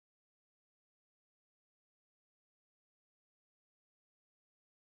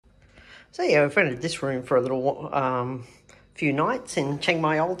So yeah, we've rented this room for a little few nights in Chiang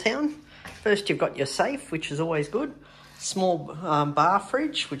Mai Old Town. First, you've got your safe, which is always good. Small bar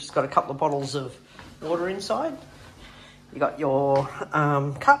fridge, which has got a couple of bottles of water inside. You got your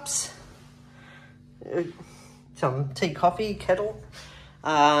cups, some tea, coffee, kettle.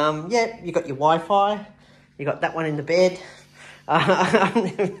 Yeah, you got your Wi-Fi. You got that one in the bed.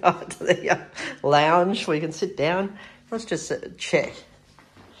 The lounge where you can sit down. Let's just check.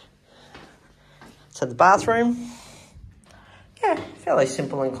 So the bathroom, yeah, fairly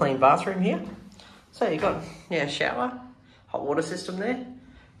simple and clean bathroom here. So you got, yeah, shower, hot water system there,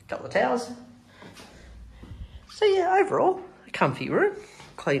 a couple of towels. So yeah, overall, a comfy room,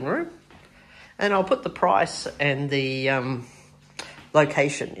 clean room. And I'll put the price and the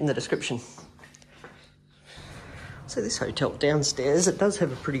location in the description. So this hotel downstairs, it does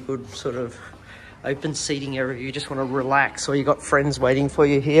have a pretty good sort of open seating area. You just want to relax, or you got friends waiting for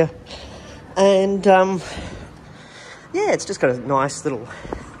you here. And yeah, it's just got a nice little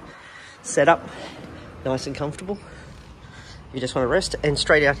setup, nice and comfortable. You just want to rest. And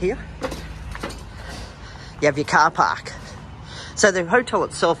straight out here, you have your car park. So the hotel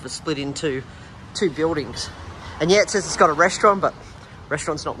itself is split into 2 buildings. And yeah, it says it's got a restaurant, but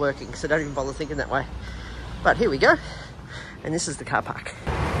restaurant's not working, so don't even bother thinking that way. But here we go. And this is the car park.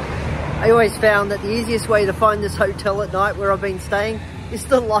 I always found that the easiest way to find this hotel at night where I've been staying is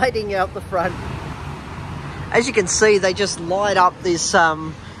the lighting out the front. As you can see, they just light up this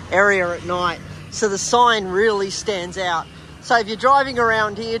area at night, so the sign really stands out. So if you're driving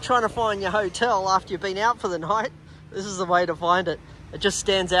around here trying to find your hotel after you've been out for the night, this is the way to find it. It just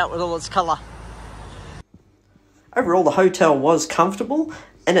stands out with all its colour. Overall, the hotel was comfortable,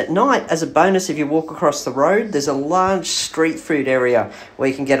 and at night, as a bonus, if you walk across the road, there's a large street food area where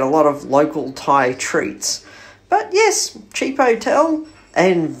you can get a lot of local Thai treats. But yes, cheap hotel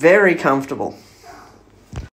and very comfortable.